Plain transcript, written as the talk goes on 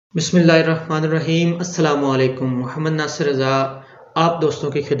बिस्मिल्लाहिर्रहमानिर्रहीम। अस्सलामुअलैकुम। मोहम्मद नासिर रज़ा आप दोस्तों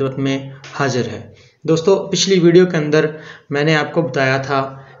की खिदमत में हाजिर है। दोस्तों, पिछली वीडियो के अंदर मैंने आपको बताया था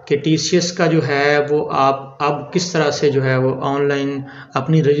कि टीसीएस का जो है वो आप अब किस तरह से जो है वो ऑनलाइन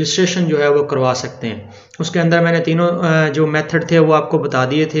अपनी रजिस्ट्रेशन जो है वो करवा सकते हैं। उसके अंदर मैंने तीनों जो मेथड थे वो आपको बता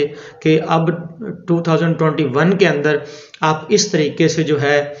दिए थे कि अब 2021 के अंदर आप इस तरीके से जो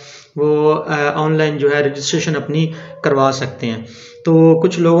है वो ऑनलाइन जो है रजिस्ट्रेशन अपनी करवा सकते हैं। तो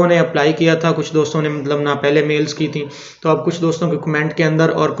कुछ लोगों ने अप्लाई किया था, कुछ दोस्तों ने मतलब ना पहले मेल्स की थी, तो अब कुछ दोस्तों के कमेंट के अंदर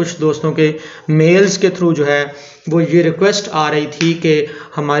और कुछ दोस्तों के मेल्स के थ्रू जो है वो ये रिक्वेस्ट आ रही थी कि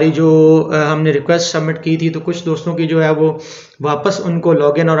हमारी जो हमने रिक्वेस्ट सबमिट की थी तो कुछ दोस्तों की जो है वो वापस उनको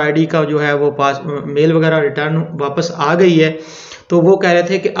लॉगिन और आईडी का जो है वो पास मेल वगैरह रिटर्न वापस आ गई है। तो वो कह रहे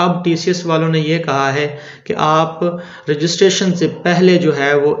थे कि अब टीसीएस वालों ने ये कहा है कि आप रजिस्ट्रेशन से पहले जो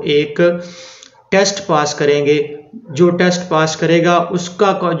है वो एक टेस्ट पास करेंगे। जो टेस्ट पास करेगा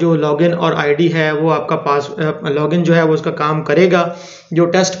उसका जो लॉगिन और आईडी है वो आपका पास लॉगिन जो है वो उसका काम करेगा। जो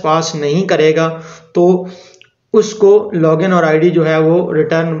टेस्ट पास नहीं करेगा तो उसको लॉगिन और आईडी जो है वो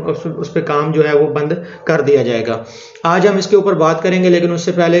रिटर्न उस पर काम जो है वो बंद कर दिया जाएगा। आज हम इसके ऊपर बात करेंगे, लेकिन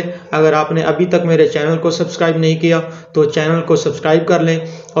उससे पहले अगर आपने अभी तक मेरे चैनल को सब्सक्राइब नहीं किया तो चैनल को सब्सक्राइब कर लें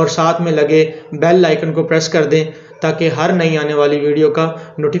और साथ में लगे बेल आइकन को प्रेस कर दें ताकि हर नई आने वाली वीडियो का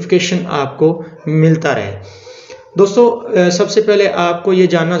नोटिफिकेशन आपको मिलता रहे। दोस्तों, सबसे पहले आपको ये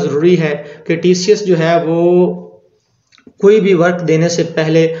जानना ज़रूरी है कि टीसीएस जो है वो कोई भी वर्क देने से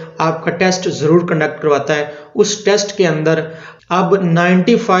पहले आपका टेस्ट ज़रूर कंडक्ट करवाता है। उस टेस्ट के अंदर अब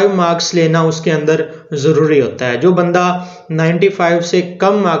 95 मार्क्स लेना उसके अंदर ज़रूरी होता है। जो बंदा 95 से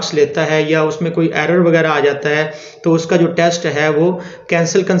कम मार्क्स लेता है या उसमें कोई एरर वगैरह आ जाता है तो उसका जो टेस्ट है वो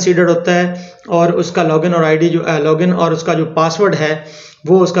कैंसिल कंसीडर्ड होता है और उसका लॉगिन और आईडी जो लॉगिन और उसका जो पासवर्ड है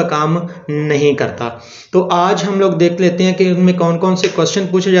वो उसका काम नहीं करता। तो आज हम लोग देख लेते हैं कि उनमें कौन कौन से क्वेश्चन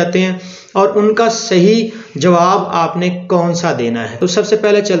पूछे जाते हैं और उनका सही जवाब आपने कौन सा देना है। तो सबसे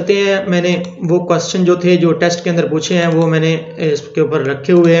पहले चलते हैं, मैंने वो क्वेश्चन जो थे जो टेस्ट के अंदर पूछे हैं वो मैंने इसके ऊपर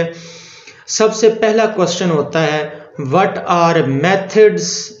रखे हुए हैं। सबसे पहला क्वेश्चन होता है, what are methods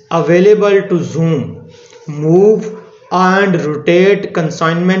available to zoom move and rotate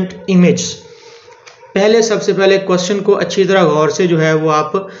consignment image. सबसे पहले क्वेश्चन को अच्छी तरह गौर से जो है वो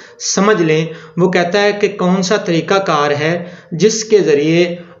आप समझ लें। वो कहता है कि कौन सा तरीकाकार है जिसके ज़रिए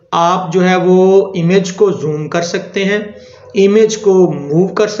आप जो है वो इमेज को जूम कर सकते हैं, इमेज को मूव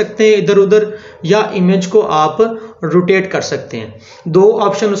कर सकते हैं इधर उधर, या इमेज को आप रोटेट कर सकते हैं। दो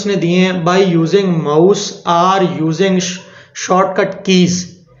ऑप्शन उसने दिए हैं, by using mouse are using shortcut keys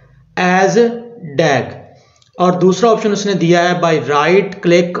as डैग, और दूसरा ऑप्शन उसने दिया है bye right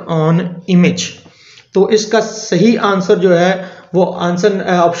click on image. तो इसका सही आंसर जो है वो आंसर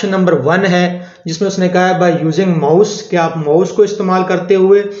ऑप्शन नंबर 1 है, जिसमें उसने कहा है बाय यूजिंग माउस, कि आप माउस को इस्तेमाल करते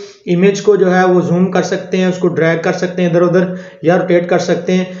हुए इमेज को जो है वो जूम कर सकते हैं, उसको ड्रैग कर सकते हैं इधर उधर या रोटेट कर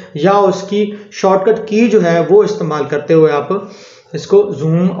सकते हैं, या उसकी शॉर्टकट की जो है वो इस्तेमाल करते हुए आप इसको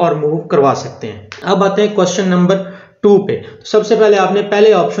जूम और मूव करवा सकते हैं। अब आते हैं क्वेश्चन नंबर 2 पे। सबसे पहले आपने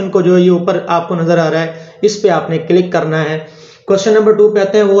पहले ऑप्शन को जो ये ऊपर आपको नजर आ रहा है इस पे आपने क्लिक करना है। क्वेश्चन नंबर 2 पे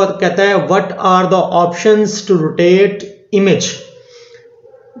आते हैं, वो कहता है what are the options to rotate image.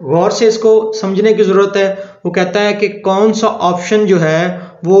 गौर से इसको समझने की जरूरत है। वो कहता है कि कौन सा ऑप्शन जो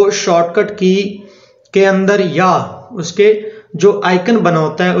है वो शॉर्टकट की के अंदर या उसके जो आइकन बना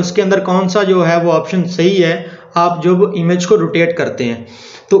होता है उसके अंदर कौन सा जो है वो ऑप्शन सही है आप जब इमेज को रोटेट करते हैं।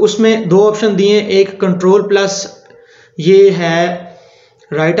 तो उसमें दो ऑप्शन दिए हैं, एक कंट्रोल प्लस ये है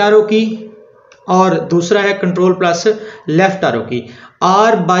राइट एरो की और दूसरा है कंट्रोल प्लस लेफ्ट एरो की।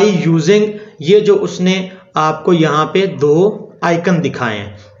 आर बाय यूजिंग, ये जो उसने आपको यहाँ पे दो आइकन दिखाए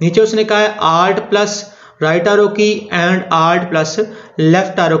हैं, नीचे उसने कहा है आर्ट प्लस राइट एरो की and art plus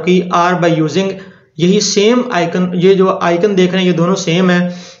left arrow की, आर बाय यूजिंग यही सेम आइकन, ये जो आइकन देख रहे हैं ये दोनों सेम है।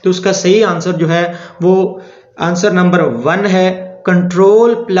 तो उसका सही आंसर जो है वो आंसर नंबर 1 है,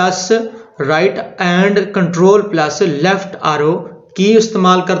 control plus right and control plus left arrow की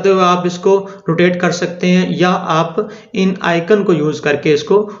इस्तेमाल करते हुए आप इसको रोटेट कर सकते हैं या आप इन आइकन को यूज करके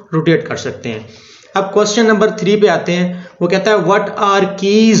इसको रोटेट कर सकते हैं। अब क्वेश्चन नंबर 3 पे आते हैं। वो कहता है what are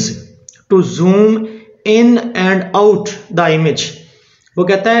keys to zoom in and out the image. वो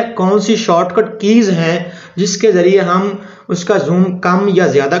कहता है कौन सी शॉर्टकट कीज हैं जिसके जरिए हम उसका जूम कम या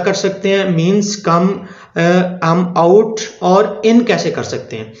ज्यादा कर सकते हैं, मींस कम हम आउट और इन कैसे कर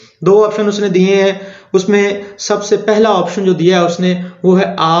सकते हैं। दो ऑप्शन उसने दिए हैं, उसमें सबसे पहला ऑप्शन जो दिया है उसने वो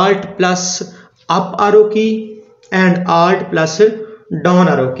है आल्ट प्लस अप एरो की and alt plus down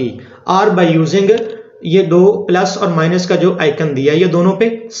arrow की। आर बाय यूजिंग ये दो प्लस और माइनस का जो आइकन दिया है ये दोनों पे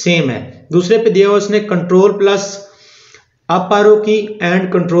सेम है। दूसरे पे दिया हुआ उसने कंट्रोल प्लस अप आरो की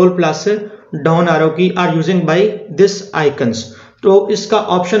एंड कंट्रोल प्लस डाउन आरो की are using by this icons. तो इसका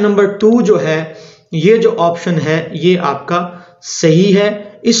ऑप्शन नंबर 2 जो है, ये जो ऑप्शन है ये आपका सही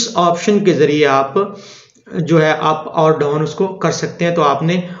है। इस ऑप्शन के जरिए आप जो है अप और डाउन उसको कर सकते हैं। तो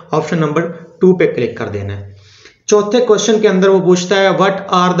आपने ऑप्शन नंबर 2 पे क्लिक कर देना है। चौथे क्वेश्चन के अंदर वो पूछता है what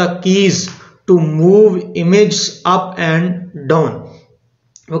are the keys to move image up and down.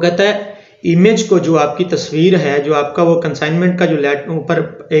 वो कहता है इमेज को, जो आपकी तस्वीर है, जो आपका वो कंसाइनमेंट का जो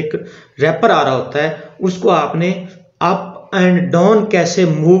ऊपर एक रैपर आ रहा होता है, उसको आपने अप एंड डाउन कैसे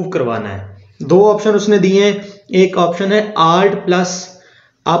मूव करवाना है। 2 ऑप्शन उसने दिए हैं। एक ऑप्शन है आल्ट प्लस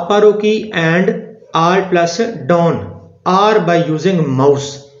अप आरो की and alt plus down are by using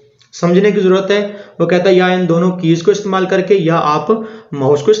mouse. समझने की जरूरत है। वो कहता है या इन दोनों कीज को इस्तेमाल करके या आप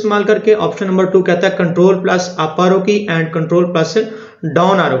माउस को इस्तेमाल करके। ऑप्शन नंबर 2 कहता है कंट्रोल प्लस अप आरो की एंड कंट्रोल प्लस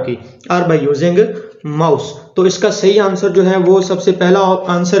डाउन आरो की आर बाय यूजिंग माउस। तो इसका सही आंसर जो है वो सबसे पहला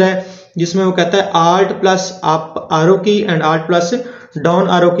आंसर है, जिसमें वो कहता है आल्ट प्लस अप आरो की एंड आल्ट प्लस डाउन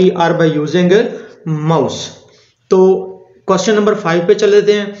आरो की आर बाय यूजिंग माउस। तो क्वेश्चन नंबर 5 पे चल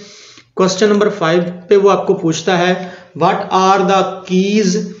देते हैं। क्वेश्चन नंबर 5 पे वो आपको पूछता है what are the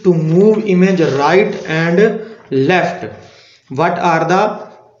keys to move image right and left. What are the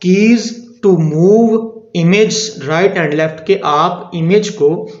keys to move image right and left, के आप इमेज को,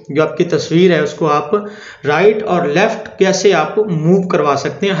 जो आपकी तस्वीर है, उसको आप राइट और लेफ्ट कैसे आप मूव करवा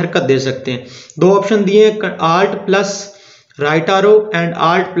सकते हैं, हरकत दे सकते हैं। 2 ऑप्शन दिए हैं, आल्ट प्लस राइट आरो एंड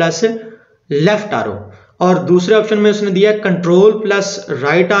आल्ट प्लस लेफ्ट आरो, और दूसरे ऑप्शन में उसने दिया कंट्रोल प्लस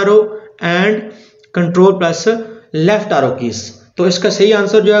राइट आरो एंड कंट्रोल प्लस लेफ्ट आरो कीज। तो इसका सही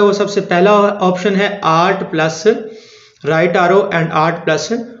आंसर जो है वो सबसे पहला ऑप्शन है आल्ट प्लस राइट आरो एंड आल्ट प्लस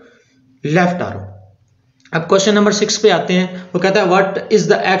लेफ्ट आरो। अब क्वेश्चन नंबर 6 पे आते हैं। वो कहता है what is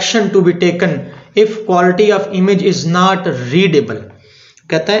the action to be taken if quality of image is not readable.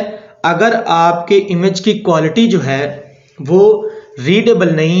 कहता है अगर आपके इमेज की क्वालिटी जो है वो रीडेबल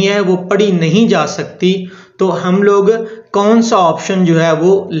नहीं है, वो पढ़ी नहीं जा सकती, तो हम लोग कौन सा ऑप्शन जो है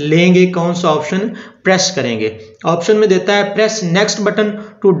वो लेंगे, कौन सा ऑप्शन प्रेस करेंगे। ऑप्शन में देता है press next button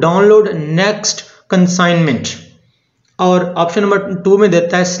to download next consignment, और ऑप्शन नंबर 2 में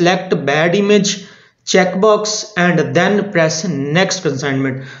देता है select bad image check box and then press next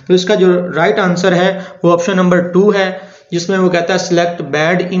consignment. तो इसका जो राइट आंसर है वो ऑप्शन नंबर 2 है, जिसमें वो कहता है select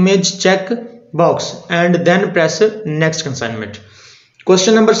bad image check box and then press next consignment.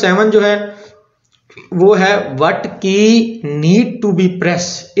 Question number 7 जो है वो है व्हाट की need to be press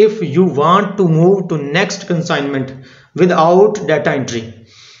if you want to move to next consignment without data entry.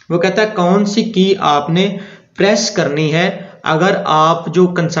 वो कहता है कौन सी की आपने प्रेस करनी है अगर आप जो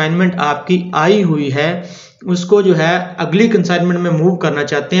कंसाइनमेंट आपकी आई हुई है उसको जो है अगली कंसाइनमेंट में मूव करना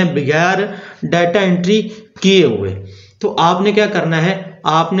चाहते हैं बगैर डाटा एंट्री किए हुए। तो आपने क्या करना है,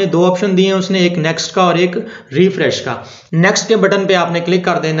 आपने 2 ऑप्शन दिए हैं उसने, एक नेक्स्ट का और एक रिफ्रेश का। नेक्स्ट के बटन पे आपने क्लिक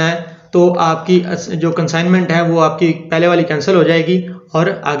कर देना है, तो आपकी जो कंसाइनमेंट है वो आपकी पहले वाली कैंसिल हो जाएगी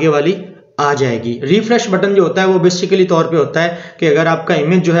और आगे वाली आ जाएगी। रिफ्रेश बटन जो होता है वो बेसिकली तौर पे होता है कि अगर आपका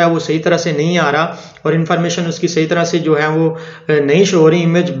इमेज जो है वो सही तरह से नहीं आ रहा और इन्फॉर्मेशन उसकी सही तरह से जो है वो नहीं शो हो रही,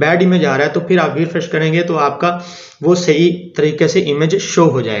 इमेज बैड इमेज आ रहा है, तो फिर आप रिफ्रेश करेंगे तो आपका वो सही तरीके से इमेज शो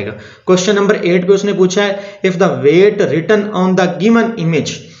हो जाएगा। क्वेश्चन नंबर 8 पे उसने पूछा है if the wait written on the given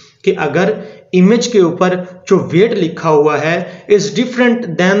image, कि अगर इमेज के ऊपर जो वेट लिखा हुआ है is different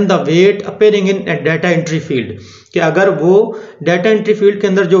then the wait appearing in data entry field, कि अगर वो डाटा एंट्री फील्ड के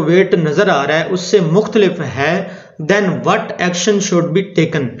अंदर जो वेट नजर आ रहा है उससे मुख्तलिफ है, then what action should be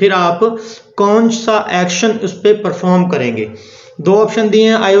taken, फिर आप कौन सा एक्शन उस पर परफॉर्म करेंगे। 2 ऑप्शन दिए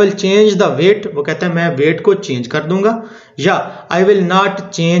हैं, I will change the wait, वो कहता है मैं वेट को चेंज कर दूंगा, या I will not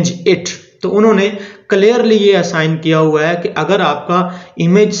change it. तो उन्होंने क्लियरली ये असाइन किया हुआ है कि अगर आपका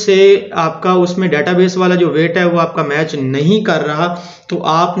इमेज से आपका उसमें डेटाबेस वाला जो वेट है वो आपका मैच नहीं कर रहा, तो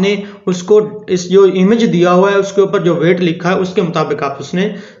आपने उसको इस जो इमेज दिया हुआ है उसके ऊपर जो वेट लिखा है उसके मुताबिक आप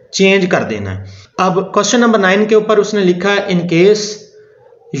उसने चेंज कर देना है। अब क्वेश्चन नंबर 9 के ऊपर उसने लिखा है in case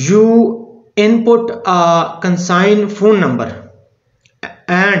you input a consign phone number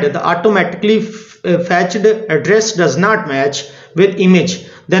and the automatically fetched address does not match with image,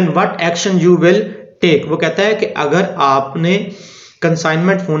 then what action you will take। वो कहता है कि अगर आपने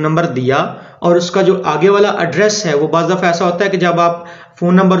कंसाइनमेंट फोन नंबर दिया और उसका जो आगे वाला एड्रेस है वो बाज़ दफ़ा ऐसा होता है कि जब आप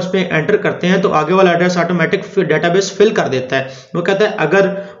फोन नंबर उस पर एंटर करते हैं तो आगे वाला एड्रेस ऑटोमेटिक डेटाबेस फिल कर देता है। वो कहता है अगर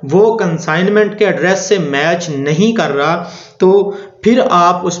वो कंसाइनमेंट के एड्रेस से मैच नहीं कर रहा तो फिर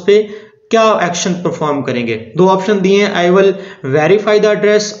आप उस पर क्या एक्शन परफॉर्म करेंगे। 2 ऑप्शन दिए हैं, I will verify the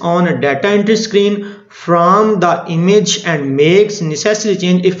address on data entry screen from the image and makes necessary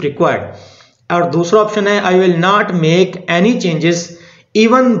change if required. और दूसरा ऑप्शन है I will not make any changes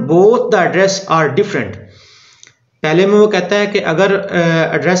even both the address are different. पहले में वो कहता है कि अगर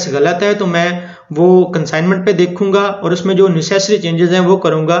एड्रेस गलत है तो मैं वो कंसाइनमेंट पे देखूंगा और उसमें जो नेसेसरी चेंजेस हैं वो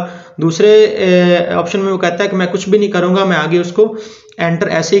करूंगा। दूसरे ऑप्शन में वो कहता है कि मैं कुछ भी नहीं करूंगा, मैं आगे उसको एंटर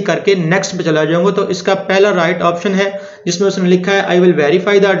ऐसे ही करके नेक्स्ट पे चला जाऊंगा। तो इसका पहला राइट ऑप्शन है जिसमें उसने लिखा है I will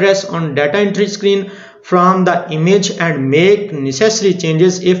verify the address on data entry screen from the image and make necessary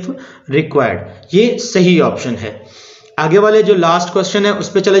changes if required. ये सही ऑप्शन है। आगे वाले जो लास्ट क्वेश्चन है उस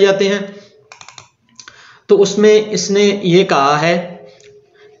पर चले जाते हैं। तो उसमें इसने ये कहा है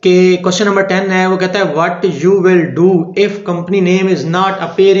कि क्वेश्चन नंबर 10 है, वो कहता है what you will do if company name is not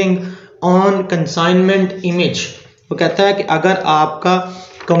appearing on consignment image. वो कहता है कि अगर आपका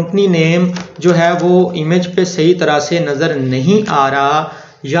कंपनी नेम जो है वो इमेज पे सही तरह से नज़र नहीं आ रहा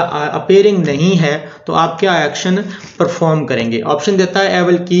या अपीयरिंग नहीं है तो आप क्या एक्शन परफॉर्म करेंगे। ऑप्शन देता है I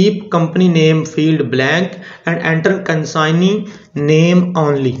will keep company name field blank and enter consignee name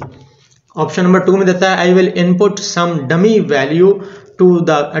only. Option number 2 में देता है I will input some dummy value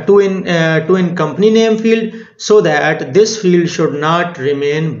to in company name field so that this field should not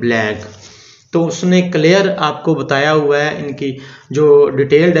remain blank. तो उसने clear आपको बताया हुआ है, इनकी जो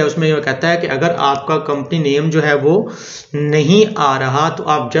डिटेल्ड है उसमें ये कहता है कि अगर आपका कंपनी नेम जो है वो नहीं आ रहा तो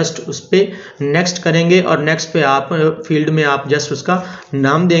आप जस्ट उस पर नेक्स्ट करेंगे और नेक्स्ट पे आप फील्ड में आप जस्ट उसका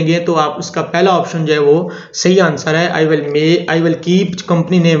नाम देंगे। तो आप उसका पहला ऑप्शन जो है वो सही आंसर है, I will keep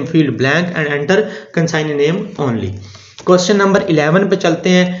company name field blank and enter consignee name only. Question number 11 पे चलते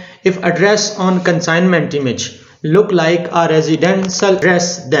हैं। If address on consignment image look like a residential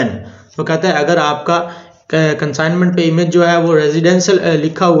address then. तो कहता है अगर आपका कंसाइनमेंट पे इमेज जो है वो रेजिडेंशियल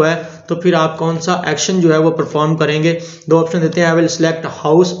लिखा हुआ है तो फिर आप कौन सा एक्शन जो है वो परफॉर्म करेंगे। दो ऑप्शन देते हैं, आई विल सिलेक्ट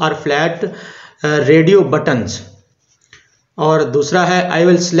हाउस और फ्लैट रेडियो बटन्स, और दूसरा है आई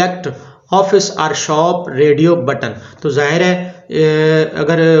विल सिलेक्ट ऑफिस और शॉप रेडियो बटन। तो जाहिर है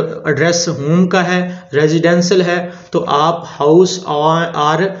अगर एड्रेस होम का है, रेजिडेंशियल है, तो आप हाउस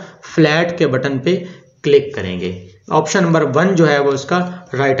और फ्लैट के बटन पे क्लिक करेंगे। ऑप्शन नंबर 1 जो है वो इसका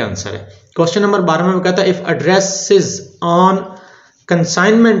राइट आंसर है। क्वेश्चन नंबर 12 में कहता है if addresses on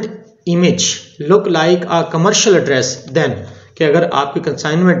consignment image look like a commercial address then, कि अगर आपके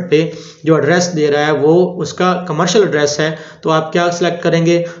कंसाइनमेंट पे जो एड्रेस दे रहा है वो उसका कमर्शियल एड्रेस है तो आप क्या सिलेक्ट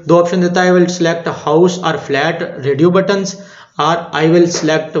करेंगे। दो ऑप्शन देता है, आई विल सिलेक्ट हाउस और फ्लैट रेडियो बटन्स और आई विल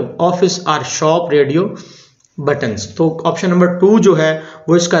सिलेक्ट ऑफिस और शॉप रेडियो बटन्स। तो ऑप्शन नंबर 2 जो है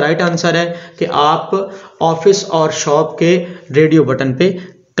वो इसका राइट आंसर है कि आप ऑफिस और शॉप के रेडियो बटन पे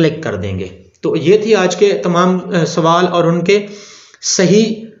क्लिक कर देंगे। तो ये थी आज के तमाम सवाल और उनके सही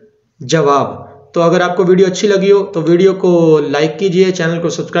जवाब। तो अगर आपको वीडियो अच्छी लगी हो तो वीडियो को लाइक कीजिए, चैनल को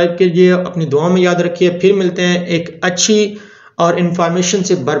सब्सक्राइब कीजिए, अपनी दुआ में याद रखिए। फिर मिलते हैं एक अच्छी और इंफॉर्मेशन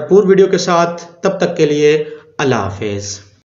से भरपूर वीडियो के साथ। तब तक के लिए अल्लाह हाफिज़।